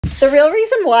The real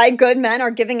reason why good men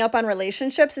are giving up on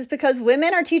relationships is because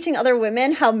women are teaching other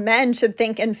women how men should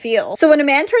think and feel. So when a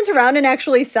man turns around and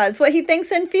actually says what he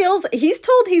thinks and feels, he's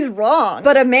told he's wrong.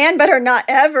 But a man better not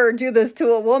ever do this to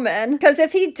a woman, because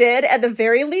if he did, at the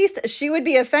very least, she would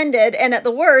be offended, and at the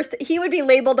worst, he would be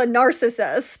labeled a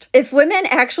narcissist. If women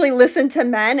actually listened to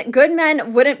men, good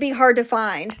men wouldn't be hard to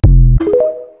find.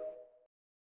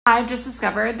 I've just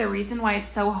discovered the reason why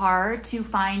it's so hard to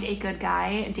find a good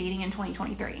guy dating in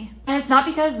 2023. And it's not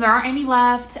because there aren't any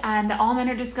left and that all men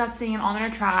are disgusting and all men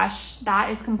are trash. That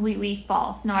is completely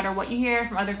false, no matter what you hear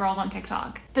from other girls on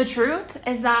TikTok. The truth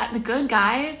is that the good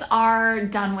guys are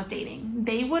done with dating.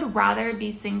 They would rather be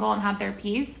single and have their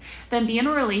peace than be in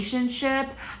a relationship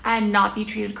and not be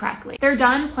treated correctly. They're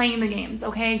done playing the games,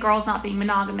 okay? Girls not being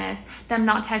monogamous, them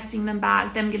not texting them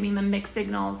back, them giving them mixed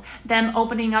signals, them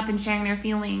opening up and sharing their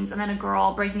feelings, and then a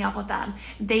girl breaking up with them.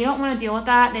 They don't want to deal with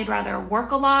that. They'd rather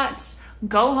work a lot,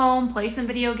 go home, play some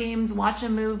video games, watch a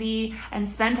movie, and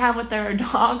spend time with their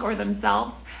dog or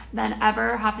themselves than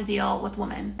ever have to deal with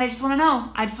women. I just want to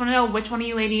know. I just want to know which one of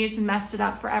you ladies messed it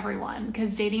up for everyone,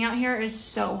 because dating out here is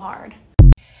so hard.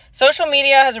 Social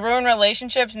media has ruined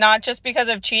relationships not just because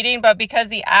of cheating, but because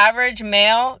the average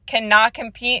male cannot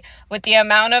compete with the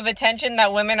amount of attention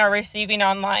that women are receiving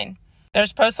online.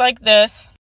 There's posts like this.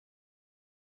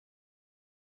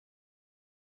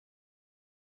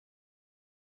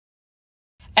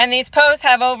 And these posts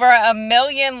have over 1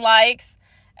 million likes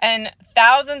and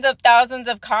thousands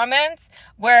of comments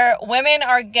where women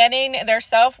are getting their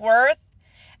self-worth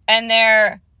and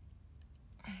their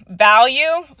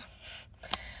value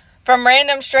from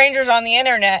random strangers on the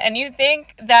internet. And you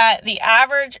think that the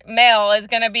average male is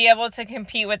going to be able to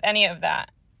compete with any of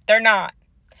that. They're not.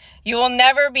 You will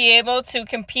never be able to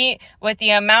compete with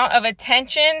the amount of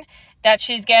attention that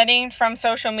she's getting from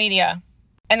social media.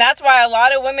 And that's why a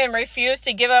lot of women refuse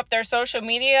to give up their social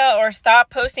media or stop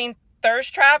posting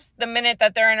thirst traps the minute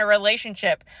that they're in a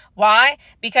relationship. Why?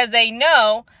 Because they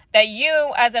know that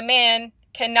you as a man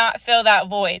cannot fill that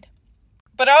void.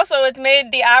 But also it's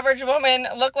made the average woman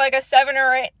look like a 7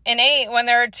 or an 8 when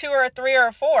they're a 2 or a 3 or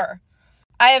a 4.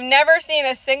 I have never seen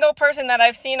a single person that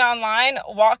I've seen online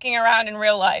walking around in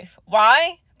real life.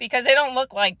 Why? Because they don't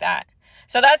look like that.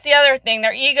 So that's the other thing.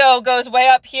 Their ego goes way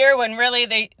up here when really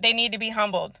they need to be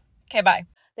humbled. Okay, bye.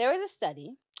 There was a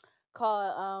study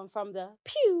called from the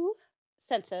Pew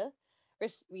Center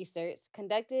Research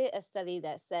conducted a study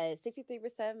that said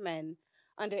 63% of men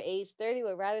under age 30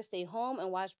 would rather stay home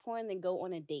and watch porn than go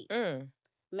on a date.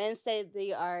 Men say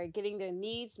they are getting their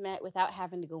needs met without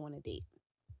having to go on a date.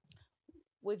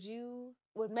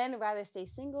 Would men rather stay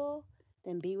single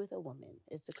than be with a woman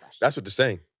is the question. That's what they're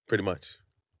saying, pretty much.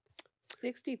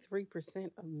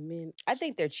 63% of men. I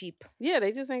think they're cheap. Yeah,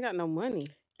 they just ain't got no money.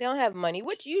 They don't have money,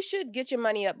 which you should get your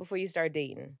money up before you start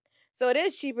dating. So it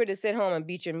is cheaper to sit home and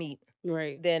beat your meat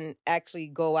than actually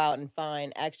go out and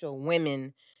find actual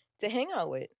women to hang out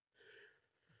with.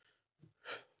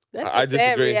 That's a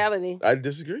sad reality. I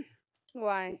disagree.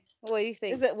 Why? What do you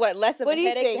think? Is it less of a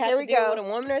headache to have to deal with a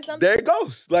woman or something? There it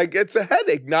goes. Like, it's a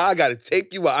headache. Now I got to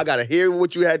take you out. I got to hear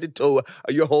what you had to tell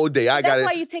your whole day. That's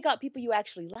why you take out people you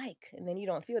actually like, and then you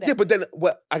don't feel that. Yeah, but then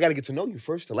I got to get to know you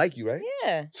first to like you, right?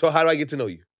 Yeah. So how do I get to know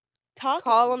you? Call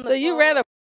on the phone. So you rather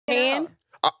hand?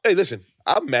 Hey, listen,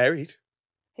 I'm married.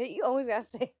 Hey, you always gotta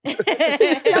say. Okay,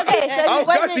 so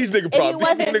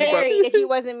if you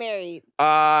wasn't married,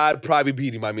 I'd probably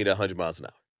beat him. I mean, 100 miles an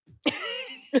hour.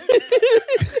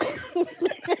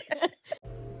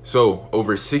 So,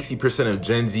 over 60% of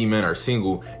Gen Z men are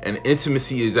single, and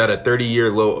intimacy is at a 30-year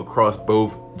low across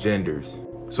both genders.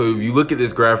 So if you look at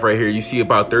this graph right here, you see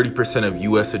about 30% of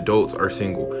US adults are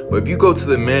single. But if you go to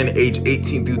the men age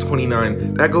 18 through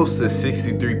 29, that goes to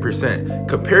 63%,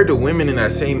 compared to women in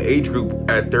that same age group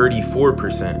at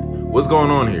 34%. What's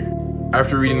going on here?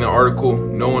 After reading the article,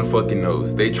 no one fucking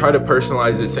knows. They try to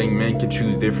personalize it saying men can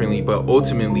choose differently, but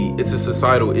ultimately it's a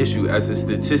societal issue as the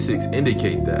statistics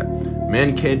indicate that.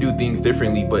 Men can do things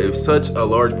differently, but if such a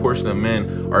large portion of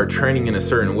men are training in a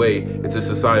certain way, it's a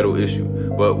societal issue.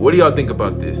 But what do y'all think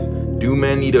about this? Do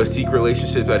men need to seek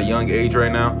relationships at a young age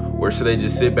right now, or should they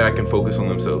just sit back and focus on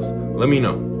themselves? Let me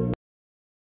know.